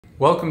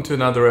Welcome to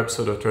another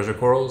episode of Treasure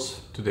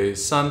Corals. Today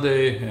is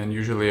Sunday and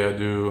usually I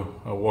do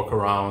a walk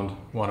around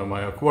one of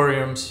my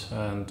aquariums,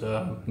 and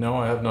no,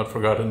 I have not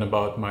forgotten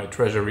about my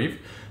treasure reef,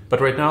 but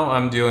right now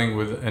I'm dealing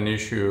with an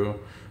issue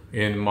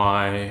in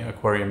my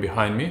aquarium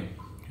behind me.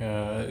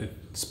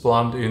 It's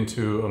plumbed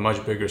into a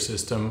much bigger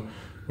system,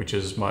 which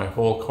is my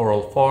whole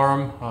coral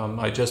farm.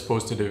 I just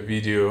posted a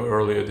video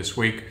earlier this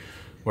week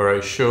where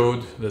I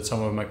showed that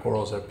some of my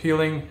corals are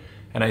peeling,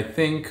 and I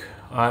think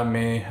I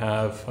may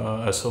have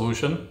a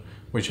solution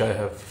which I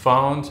have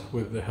found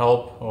with the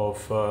help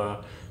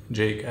of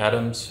Jake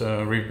Adams,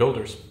 Reef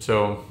Builders.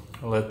 So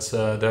let's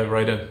dive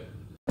right in.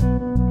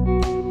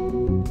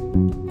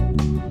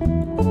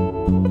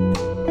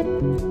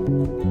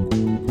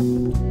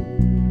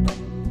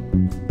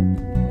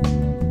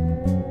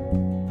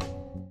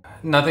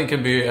 Nothing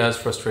can be as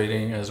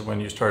frustrating as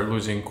when you start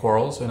losing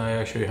corals, and I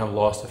actually have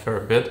lost a fair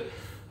bit.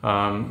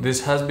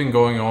 This has been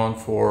going on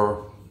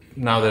for,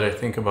 now that I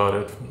think about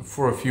it,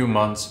 for a few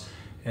months,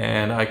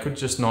 and I could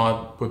just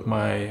not put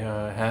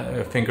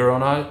my finger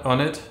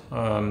on it.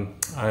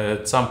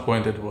 At some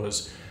point it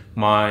was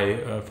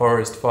my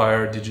forest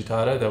fire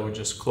digitata that would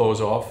just close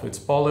off its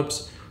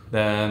polyps.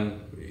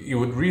 Then it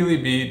would really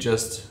be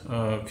just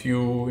a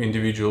few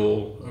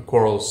individual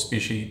coral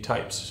species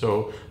types,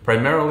 so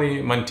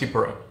primarily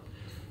Mantipora.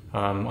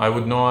 I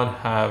would not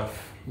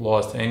have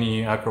lost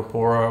any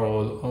Acropora,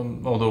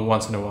 although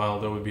once in a while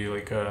there would be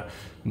like a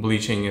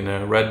bleaching in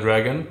a red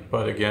dragon,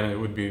 but again it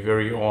would be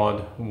very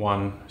odd,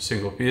 one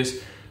single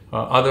piece.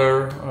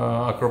 Other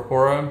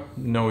Acropora,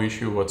 no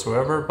issue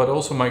whatsoever, but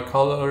also my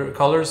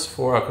colors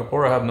for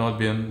Acropora have not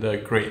been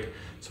that great.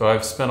 So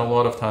I've spent a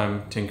lot of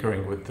time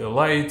tinkering with the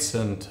lights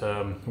and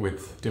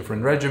with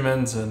different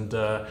regimens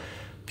and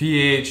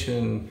pH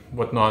and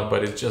whatnot,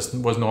 but it just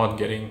was not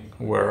getting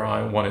where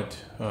I wanted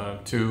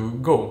to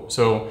go.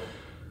 So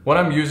what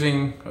I'm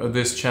using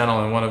this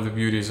channel, and one of the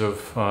beauties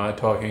of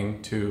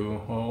talking to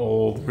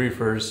all the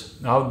reefers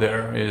out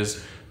there,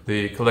 is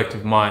the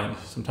collective mind.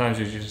 Sometimes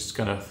you just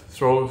kind of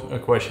throw a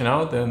question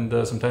out and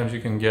sometimes you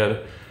can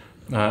get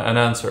an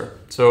answer.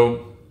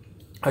 So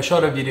I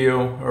shot a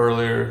video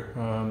earlier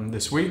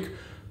this week.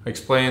 I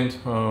explained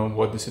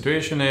what the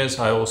situation is.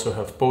 I also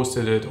have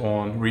posted it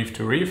on Reef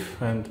to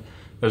Reef, and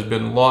there's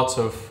been lots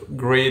of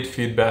great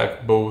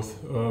feedback,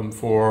 both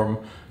from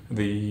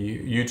the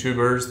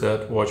YouTubers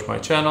that watch my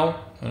channel,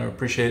 and I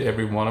appreciate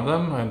every one of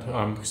them, and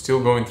I'm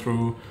still going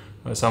through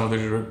some of the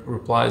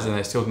replies, and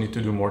I still need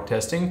to do more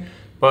testing.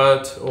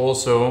 But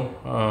also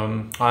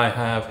I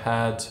have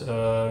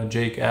had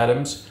Jake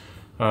Adams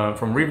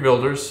from Reef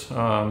Builders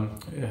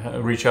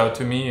reach out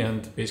to me,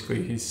 and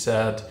basically he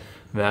said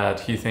that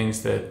he thinks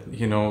that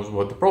he knows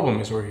what the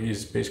problem is, or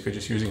he's basically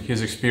just using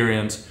his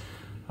experience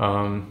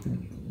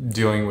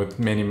dealing with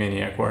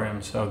many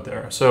aquariums out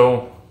there.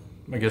 So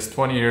I guess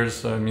 20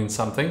 years means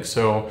something,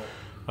 so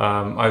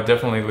I've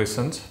definitely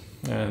listened,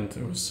 and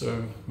it was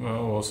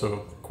also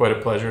quite a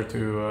pleasure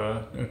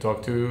to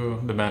talk to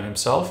the man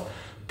himself.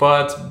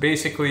 But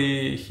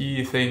basically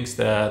he thinks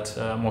that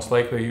most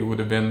likely it would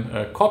have been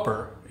a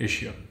copper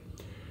issue.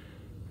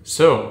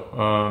 So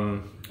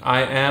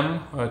I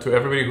am, to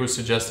everybody who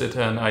suggested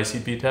an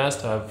ICP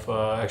test, I've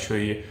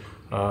actually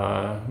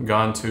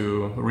gone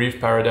to Reef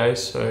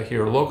Paradise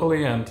here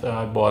locally, and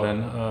I bought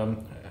a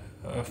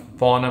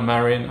fauna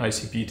marine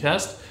ICP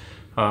test.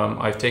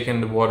 I've taken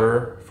the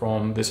water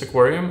from this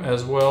aquarium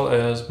as well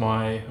as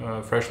my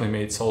freshly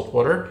made salt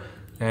water,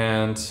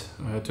 and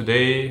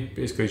today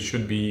basically it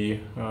should be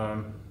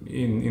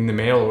in the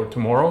mail or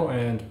tomorrow,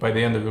 and by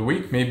the end of the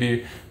week,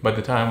 maybe by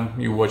the time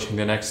you're watching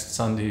the next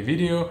Sunday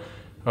video,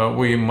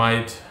 we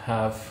might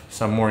have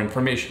some more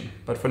information.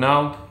 But for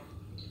now,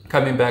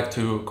 coming back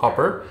to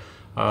copper,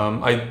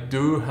 I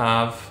do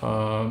have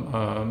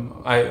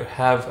I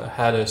have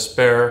had a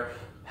spare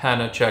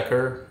Hannah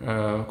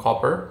checker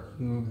copper,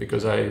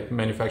 because I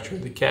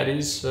manufactured the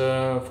caddies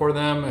for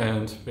them,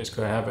 and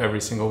basically I have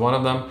every single one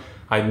of them.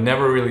 I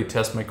never really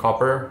test my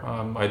copper.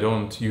 I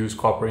don't use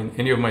copper in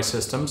any of my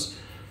systems,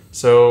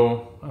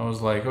 so I was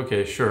like,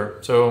 okay, sure.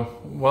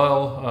 So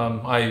well,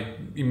 I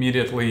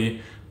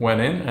immediately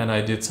went in and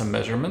I did some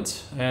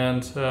measurements,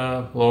 and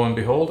lo and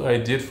behold, I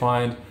did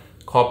find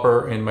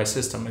copper in my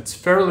system. It's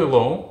fairly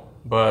low,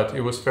 but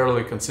it was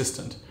fairly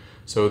consistent.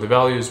 So the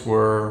values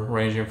were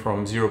ranging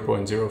from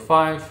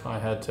 0.05, I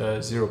had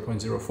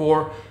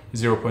 0.04,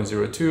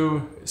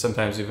 0.02,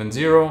 sometimes even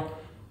 0,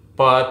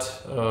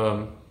 but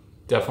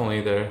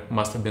definitely there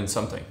must have been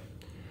something.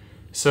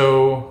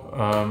 So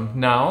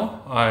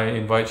now I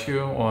invite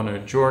you on a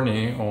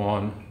journey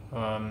on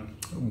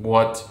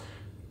what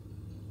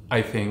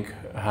I think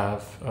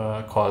have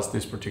caused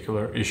this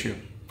particular issue.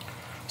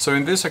 So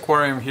in this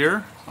aquarium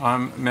here,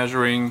 I'm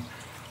measuring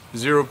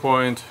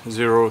 0.03,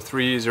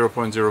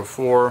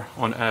 0.04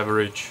 on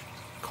average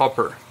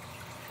copper.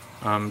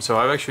 So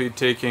I've actually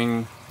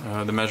taken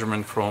the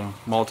measurement from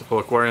multiple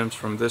aquariums,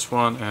 from this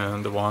one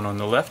and the one on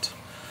the left.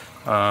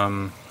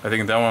 I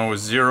think that one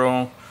was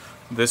 0,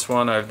 This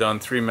one I've done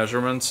 3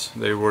 measurements.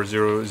 They were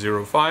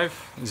 0.05,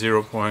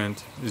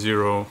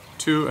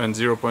 0.02 and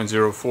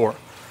 0.04.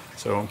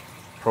 So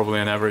probably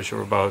an average of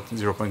about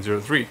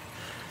 0.03.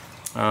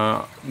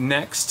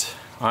 Next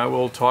I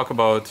will talk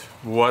about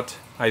what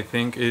I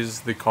think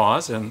is the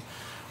cause, and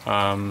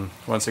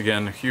once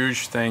again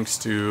huge thanks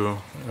to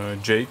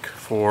Jake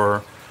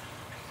for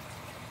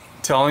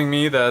telling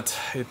me that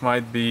it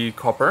might be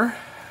copper.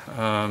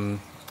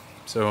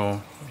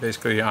 So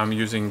basically I'm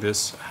using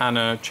this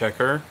HANA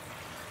checker.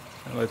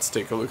 Let's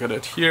take a look at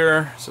it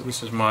here. So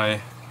this is my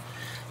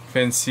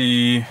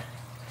fancy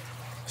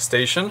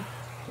station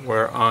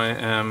where I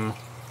am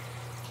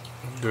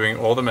doing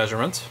all the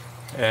measurements,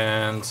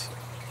 and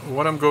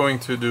what I'm going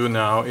to do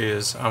now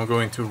is I'm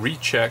going to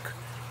recheck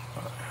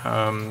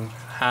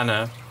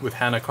HANA with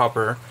HANA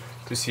copper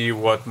to see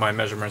what my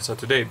measurements are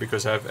to date,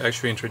 because I've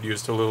actually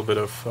introduced a little bit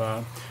of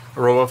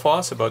aroa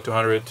phos, about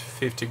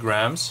 250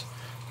 grams,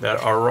 that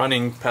are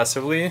running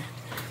passively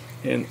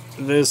in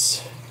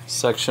this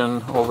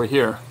section over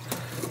here.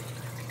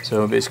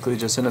 So basically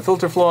just in a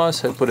filter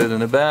floss, I put it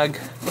in a bag.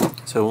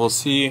 So we'll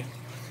see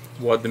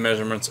what the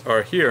measurements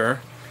are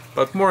here,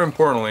 but more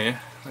importantly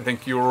I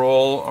think you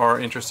all are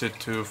interested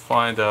to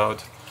find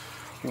out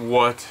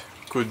what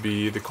could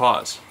be the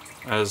cause,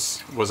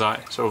 as was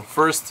I. So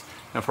first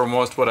and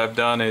foremost, what I've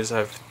done is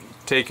I've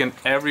taken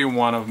every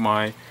one of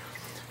my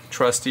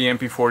trusty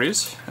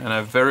MP40s and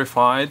I've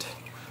verified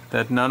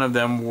that none of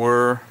them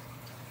were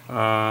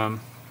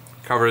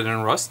covered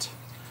in rust.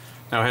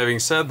 Now, having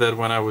said that,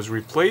 when I was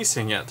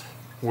replacing it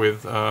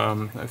with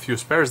a few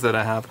spares that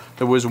I have,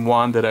 there was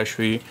one that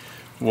actually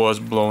was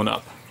blown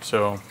up.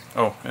 So,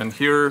 oh, and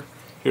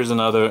here's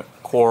another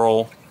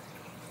coral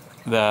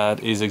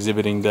that is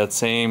exhibiting that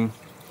same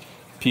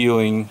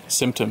peeling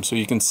symptom. So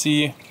you can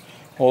see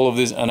all of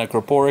these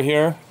anacropora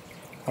here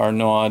are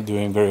not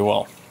doing very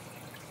well.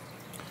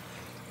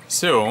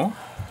 So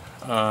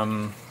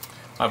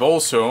I've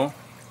also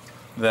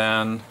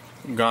then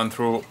gone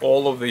through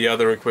all of the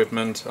other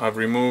equipment. I've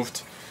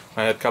removed,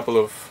 I had a couple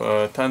of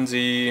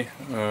Tunzi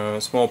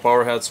small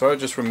power heads, so I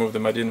just removed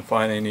them. I didn't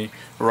find any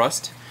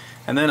rust.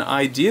 And then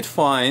I did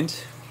find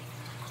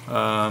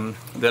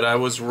that I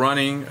was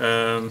running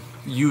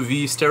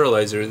UV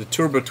sterilizer, the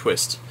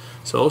Turbotwist.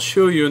 So I'll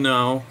show you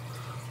now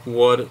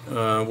what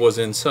was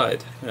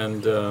inside,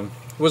 and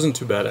it wasn't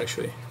too bad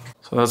actually.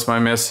 So that's my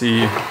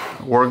messy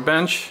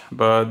workbench,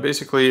 but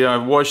basically I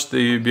watched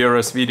the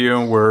BRS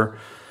video where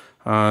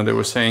they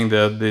were saying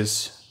that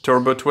this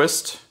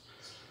Turbotwist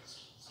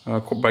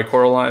by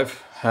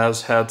Coralife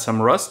has had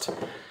some rust,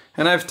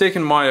 and I've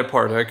taken mine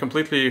apart. I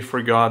completely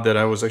forgot that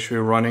I was actually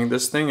running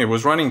this thing. It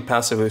was running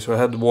passively, so I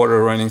had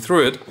water running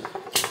through it,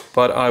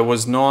 but I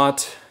was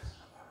not,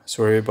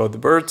 sorry about the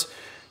birds,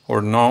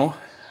 or no,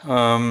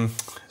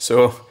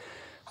 so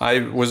I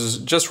was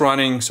just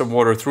running some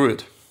water through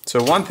it.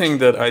 So one thing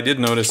that I did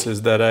notice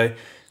is that I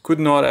could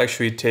not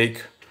actually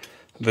take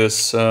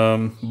this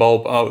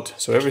bulb out,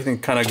 so everything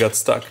kind of got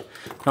stuck.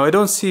 Now I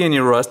don't see any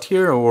rust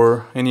here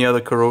or any other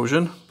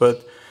corrosion,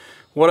 but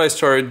what I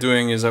started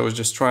doing is I was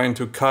just trying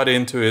to cut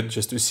into it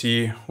just to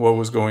see what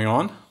was going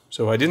on.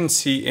 So I didn't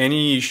see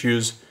any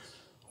issues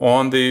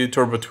on the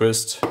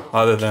Turbotwist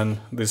other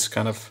than this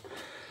kind of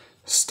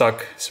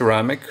stuck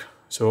ceramic.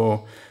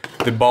 So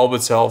the bulb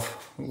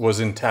itself was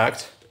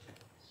intact.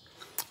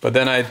 But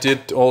then I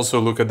did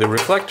also look at the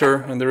reflector,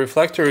 and the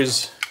reflector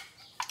is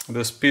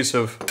this piece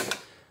of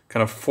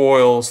kind of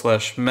foil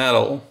slash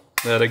metal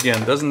that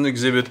again doesn't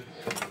exhibit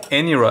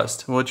any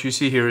rust. What you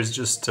see here is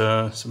just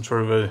some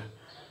sort of a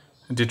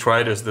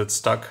detritus that's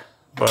stuck,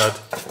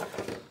 but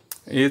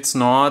it's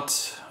not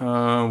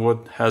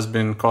what has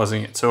been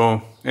causing it.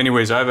 So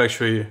anyways, I've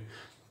actually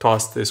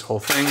tossed this whole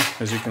thing,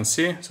 as you can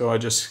see. So I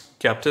just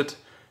kept it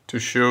to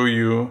show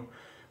you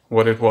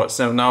what it was.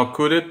 Now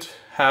could it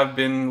have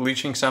been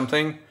leaching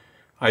something?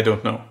 I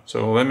don't know.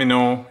 So let me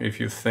know if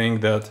you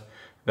think that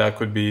that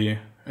could be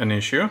an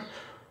issue.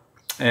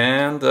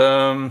 And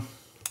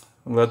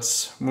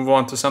let's move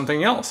on to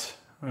something else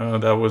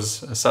that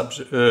was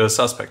a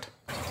suspect.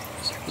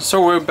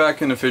 So we're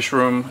back in the fish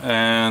room,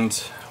 and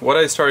what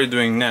I started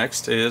doing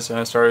next is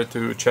I started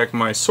to check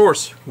my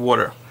source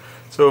water.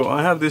 So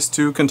I have these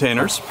two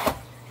containers.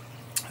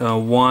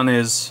 One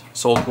is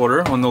salt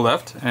water on the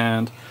left,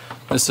 and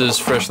this is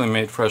freshly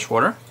made fresh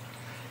water.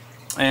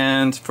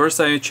 And first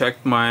I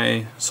checked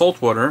my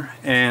salt water,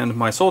 and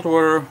my salt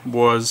water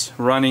was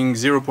running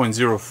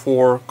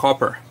 0.04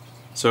 copper.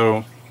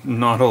 So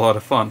not a lot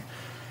of fun.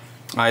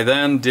 I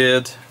then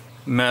did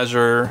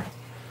measure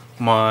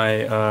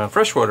my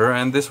freshwater,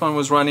 and this one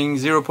was running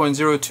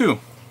 0.02.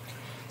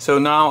 So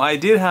now I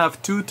did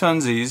have two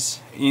Tunzis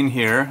in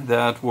here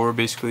that were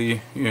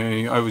basically,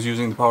 I was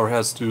using the power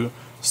heads to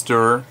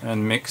stir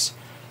and mix,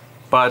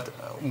 but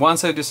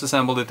once I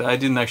disassembled it I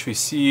didn't actually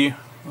see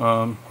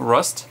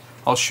rust.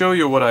 I'll show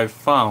you what I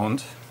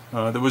found.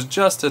 There was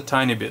just a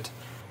tiny bit.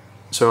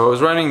 So I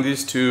was running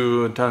these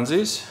two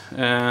Tunzis,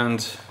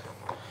 and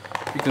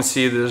you can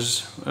see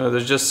there's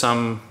just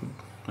some,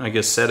 I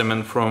guess,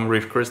 sediment from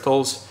reef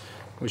crystals.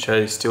 which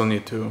I still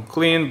need to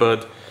clean,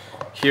 but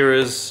here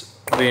is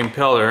the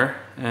impeller,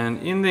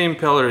 and in the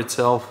impeller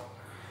itself,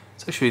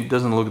 it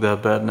doesn't look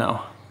that bad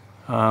now.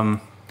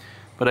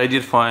 But I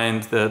did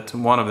find that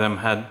one of them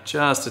had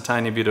just a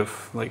tiny bit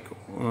of like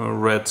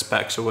red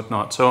specks or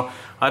whatnot. So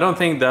I don't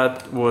think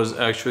that was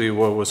actually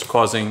what was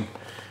causing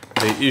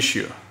the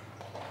issue.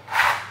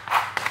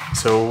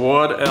 So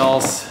what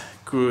else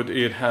could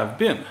it have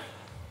been?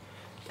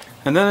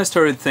 And then I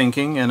started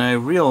thinking, and I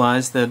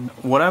realized that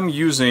what I'm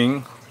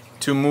using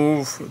to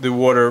move the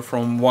water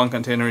from one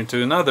container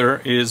into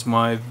another is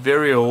my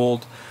very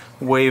old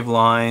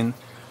Waveline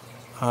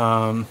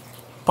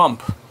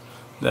pump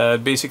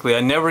that basically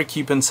I never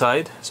keep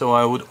inside, so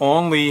I would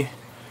only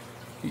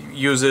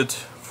use it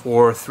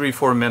for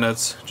 3-4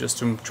 minutes just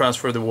to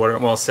transfer the water,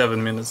 well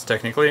 7 minutes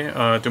technically,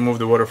 to move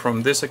the water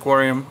from this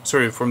aquarium,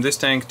 sorry, from this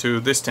tank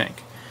to this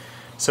tank.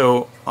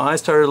 So I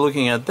started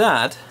looking at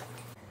that,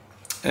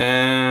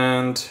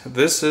 and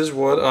this is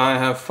what I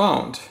have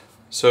found.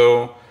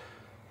 So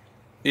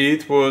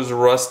it was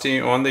rusty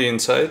on the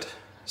inside,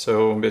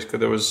 so basically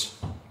there was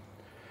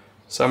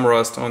some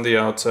rust on the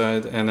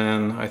outside, and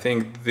then I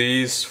think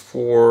these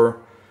 4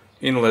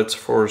 inlets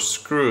for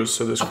screws,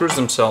 so the screws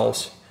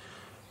themselves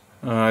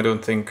I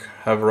don't think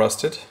have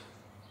rusted,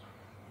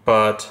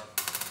 but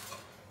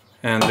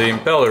and the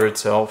impeller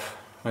itself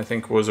I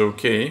think was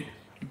okay,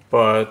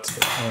 but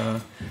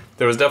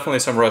there was definitely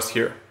some rust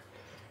here.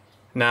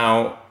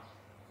 Now,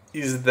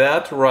 is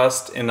that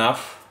rust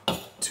enough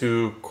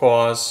to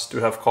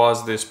have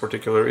caused this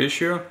particular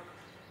issue?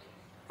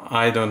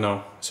 I don't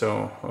know.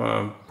 So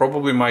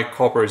probably my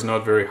copper is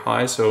not very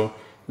high, so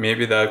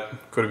maybe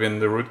that could have been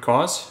the root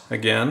cause.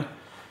 Again,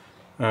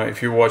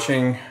 if you're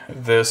watching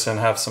this and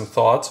have some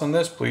thoughts on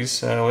this,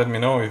 please let me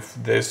know if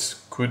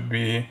this could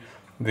be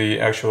the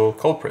actual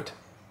culprit.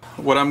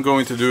 What I'm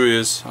going to do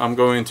is I'm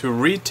going to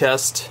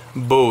retest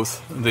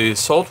both the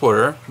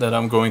saltwater that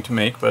I'm going to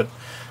make, but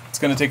it's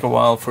going to take a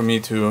while for me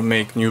to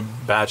make new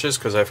batches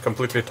because I've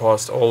completely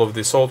tossed all of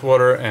the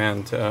saltwater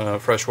and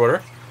fresh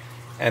water.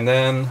 And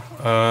then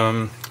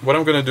what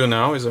I'm going to do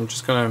now is I'm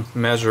just going to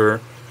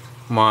measure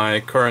my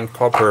current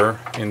copper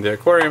in the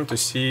aquarium to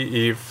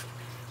see if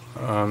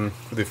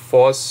the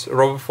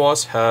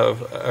RoboPhos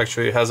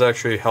has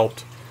actually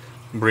helped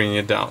bring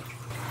it down.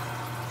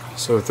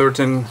 So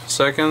 13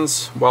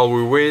 seconds. While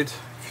we wait,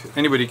 if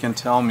anybody can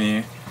tell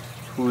me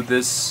who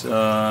this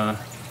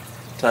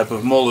type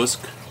of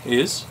mollusk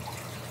is,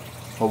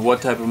 or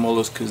what type of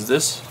mollusk is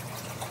this,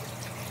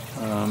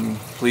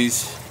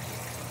 please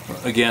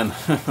again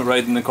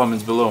write in the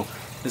comments below.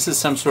 This is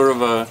some sort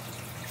of a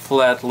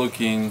flat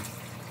looking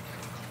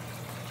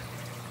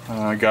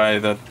guy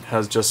that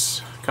has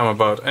just come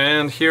about,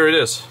 and here it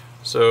is.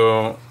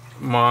 So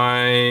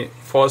my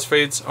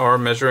phosphates are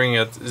measuring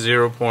at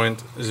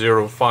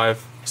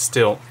 0.05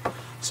 still.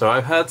 So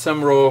I've had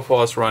some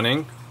RoboPhos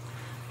running.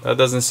 That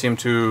doesn't seem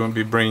to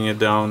be bringing it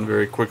down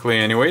very quickly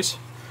anyways.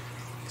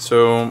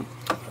 So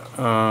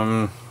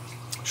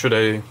should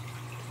I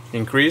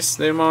increase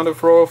the amount of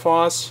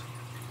RoboPhos?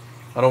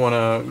 I don't want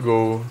to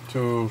go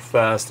too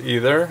fast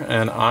either,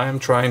 and I'm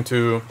trying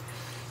to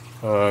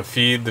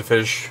feed the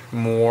fish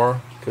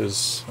more,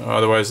 because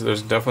otherwise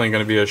there's definitely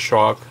going to be a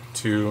shock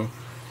to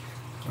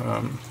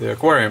the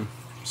aquarium.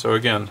 So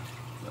again,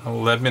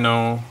 let me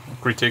know,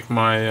 critique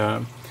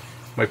my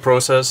my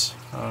process.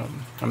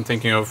 I'm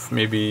thinking of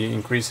maybe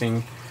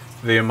increasing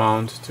the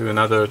amount to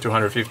another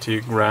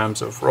 250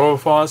 grams of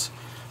RoboPhos.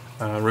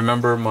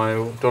 Remember, my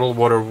total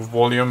water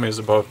volume is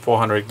about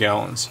 400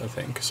 gallons, I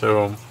think.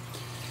 So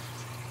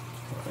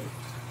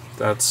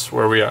that's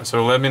where we are.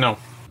 So let me know.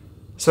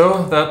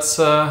 So that's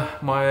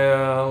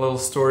my little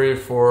story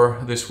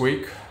for this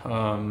week.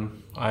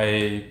 I'm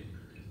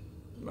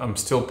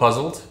still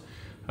puzzled.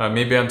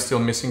 Maybe I'm still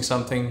missing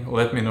something.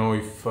 Let me know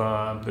if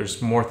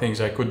there's more things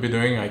I could be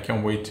doing. I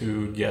can't wait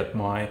to get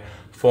my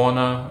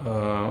fauna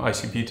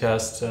ICP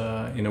test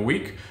in a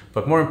week.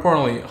 But more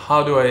importantly,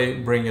 how do I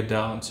bring it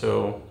down?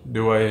 So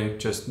do I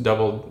just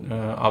double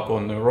up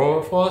on the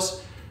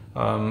RoboPhos?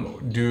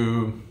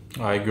 Do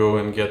I go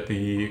and get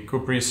the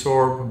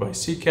Cuprisorb by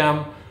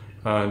Seacam?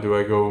 Do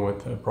I go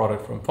with a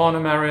product from Fauna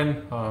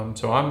Marine?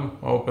 So I'm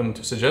open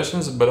to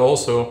suggestions, but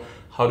also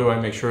how do I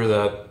make sure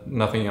that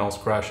nothing else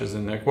crashes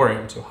in the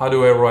aquarium? So how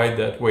do I ride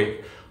that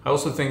wave? I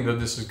also think that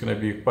this is going to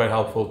be quite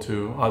helpful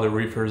to other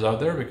reefers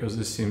out there, because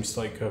this seems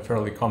like a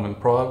fairly common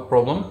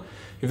problem.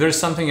 If there's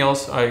something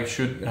else I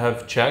should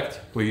have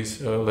checked,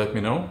 please let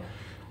me know.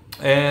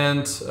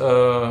 And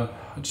I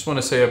just want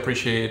to say I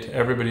appreciate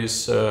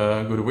everybody's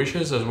good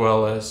wishes as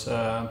well as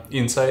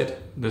insight.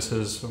 This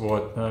is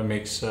what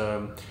makes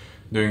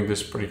doing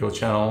this particular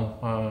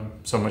channel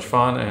so much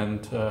fun,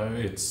 and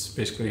it's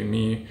basically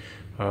me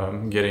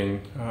getting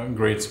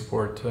great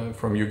support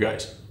from you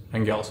guys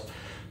and gals.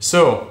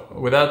 So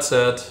with that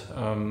said,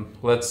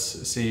 let's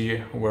see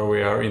where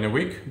we are in a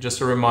week.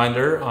 Just a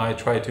reminder, I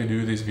try to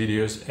do these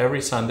videos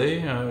every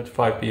Sunday at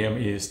 5 p.m.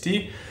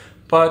 EST.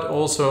 But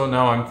also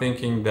now I'm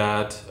thinking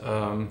that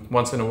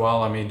once in a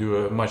while I may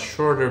do a much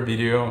shorter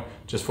video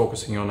just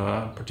focusing on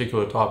a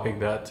particular topic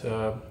that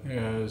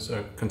is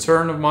a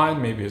concern of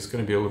mine. Maybe it's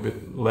going to be a little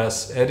bit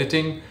less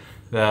editing,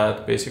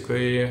 that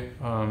basically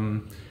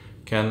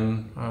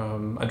can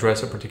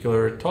address a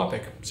particular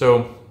topic.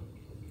 So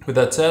with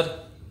that said,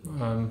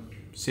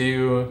 see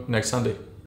you next Sunday.